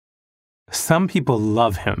Some people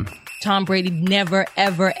love him. Tom Brady never,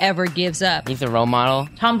 ever, ever gives up. He's a role model.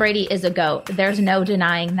 Tom Brady is a GOAT. There's no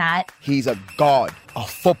denying that. He's a god, a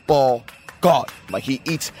football god. Like, he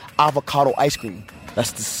eats avocado ice cream.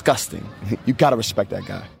 That's disgusting. You gotta respect that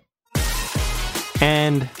guy.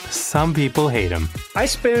 And some people hate him. I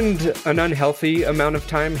spend an unhealthy amount of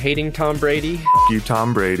time hating Tom Brady. You,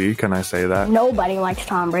 Tom Brady, can I say that? Nobody likes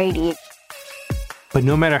Tom Brady. But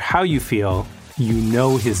no matter how you feel, you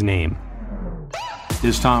know his name.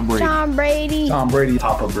 It's Tom Brady. Tom Brady. Tom Brady.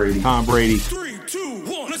 Papa Brady. Tom Brady. 3, 2,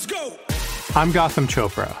 1, let's go. I'm Gotham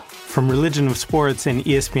Chopra. From Religion of Sports and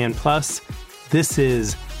ESPN+, this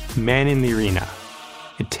is Man in the Arena,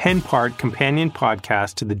 a 10-part companion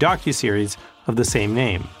podcast to the docuseries of the same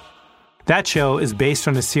name. That show is based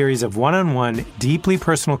on a series of one-on-one, deeply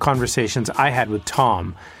personal conversations I had with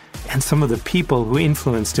Tom and some of the people who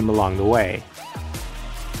influenced him along the way.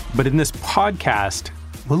 But in this podcast,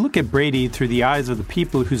 we'll look at Brady through the eyes of the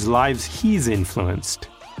people whose lives he's influenced.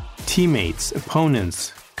 Teammates,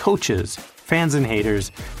 opponents, coaches, fans and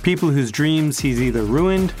haters, people whose dreams he's either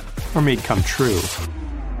ruined or made come true.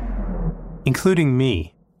 Including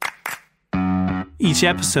me. Each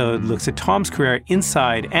episode looks at Tom's career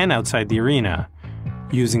inside and outside the arena,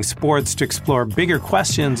 using sports to explore bigger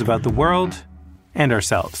questions about the world and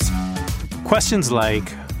ourselves. Questions like,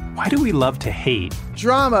 why do we love to hate?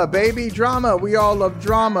 Drama, baby, drama. We all love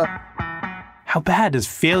drama. How bad is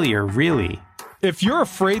failure really? If you're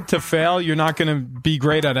afraid to fail, you're not going to be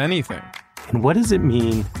great at anything. And what does it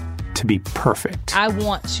mean to be perfect? I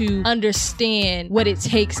want to understand what it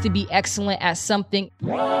takes to be excellent at something.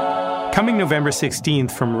 Coming November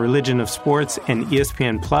 16th from Religion of Sports and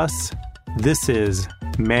ESPN+, this is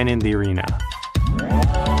Man in the Arena.